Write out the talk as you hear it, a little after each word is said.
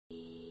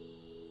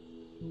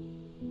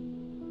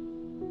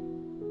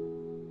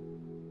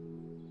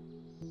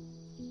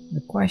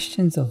The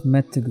questions of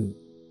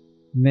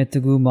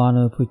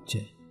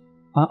Mettagu-manava-puccha.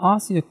 I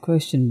ask you a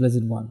question,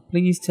 Blessed One.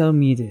 Please tell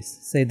me this,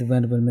 said the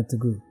Venerable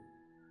Mettagu.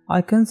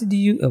 I consider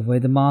you a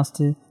Veda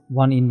master,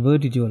 one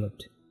inwardly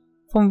developed.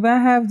 From where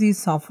have these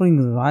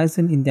sufferings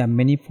arisen in their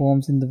many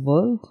forms in the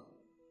world?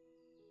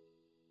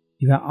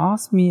 You have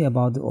asked me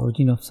about the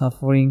origin of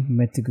suffering,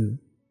 Mettagu,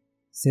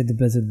 said the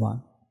Blessed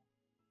One.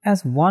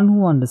 As one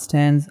who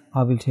understands,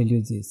 I will tell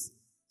you this.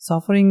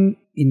 Suffering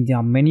in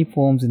their many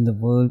forms in the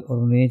world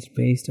originates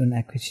based on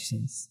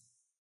acquisitions.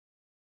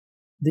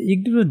 The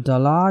ignorant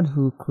dullard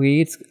who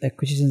creates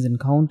acquisitions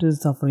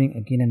encounters suffering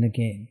again and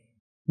again.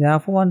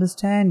 Therefore,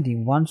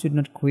 understanding one should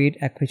not create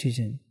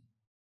acquisition,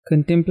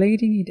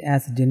 contemplating it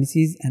as the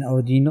genesis and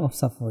origin of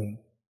suffering.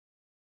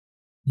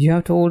 You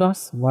have told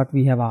us what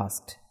we have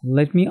asked.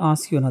 Let me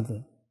ask you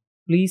another.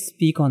 Please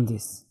speak on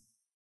this.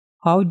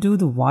 How do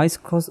the wise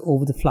cross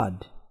over the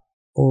flood?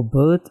 O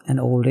birth and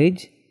old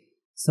age,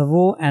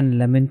 sorrow and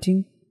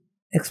lamenting?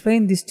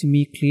 Explain this to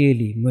me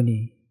clearly,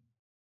 Muni,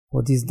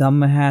 for this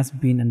Dhamma has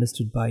been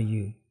understood by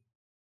you.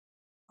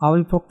 I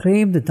will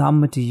proclaim the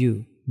Dhamma to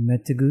you,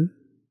 Mettagu,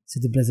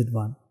 said the Blessed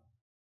One.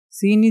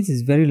 Seen is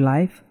his very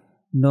life,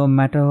 no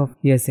matter of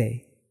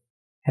hearsay,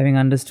 having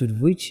understood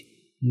which,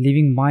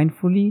 living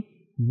mindfully,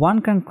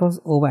 one can cross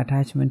over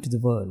attachment to the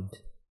world.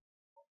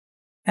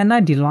 And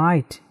I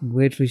delight,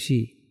 great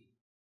Rishi,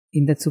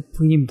 in that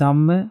supreme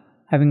Dhamma,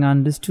 having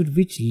understood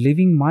which,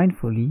 living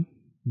mindfully,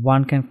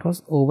 one can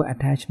cross over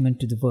attachment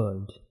to the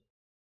world.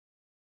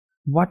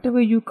 Whatever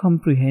you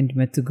comprehend,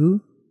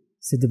 Mettagu,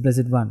 said the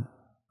Blessed One,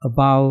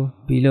 above,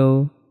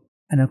 below,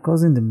 and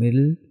across in the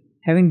middle,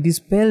 having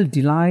dispelled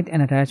delight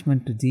and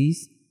attachment to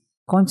these,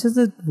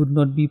 consciousness would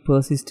not be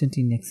persistent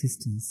in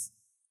existence.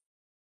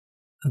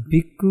 A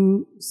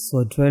bhikkhu,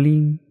 so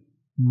dwelling,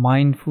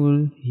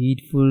 mindful,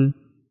 heedful,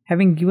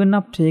 having given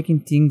up taking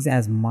things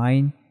as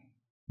mine,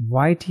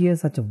 right here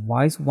such a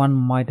wise one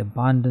might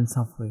abandon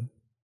suffering,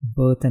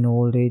 birth and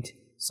old age,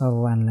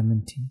 sorrow and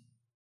lamenting.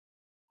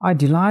 I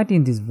delight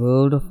in this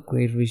word of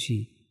great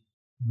Rishi.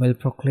 Well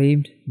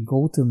proclaimed,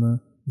 Gautama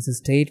is a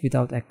state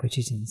without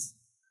acquisitions.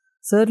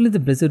 Certainly the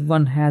Blessed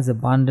One has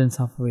abundant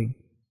suffering,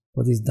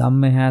 for this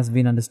Dhamma has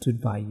been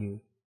understood by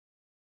you.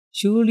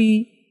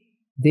 Surely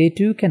they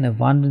too can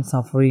abandon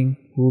suffering,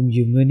 whom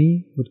you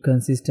Muni would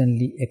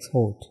consistently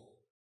exhort.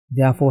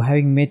 Therefore,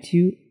 having met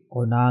you,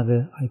 O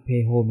Naga, I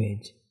pay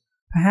homage.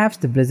 Perhaps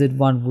the Blessed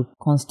One would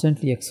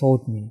constantly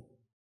exhort me.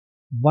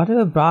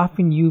 Whatever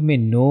Brahmin you may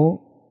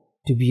know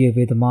to be a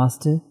Veda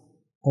master,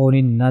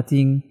 owning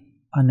nothing,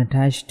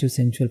 unattached to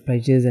sensual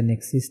pleasures and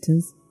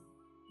existence,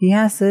 he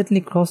has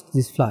certainly crossed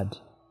this flood,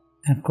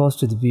 and crossed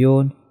to the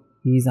beyond.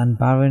 He is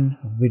unbarren,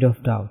 rid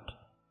of doubt.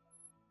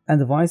 And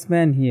the wise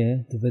man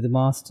here, the Veda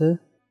master,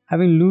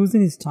 having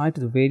loosened his tie to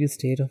the various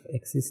state of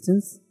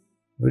existence,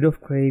 rid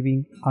of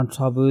craving,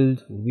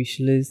 untroubled,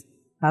 wishless,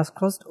 has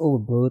crossed over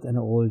birth and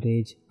old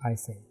age, I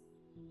say.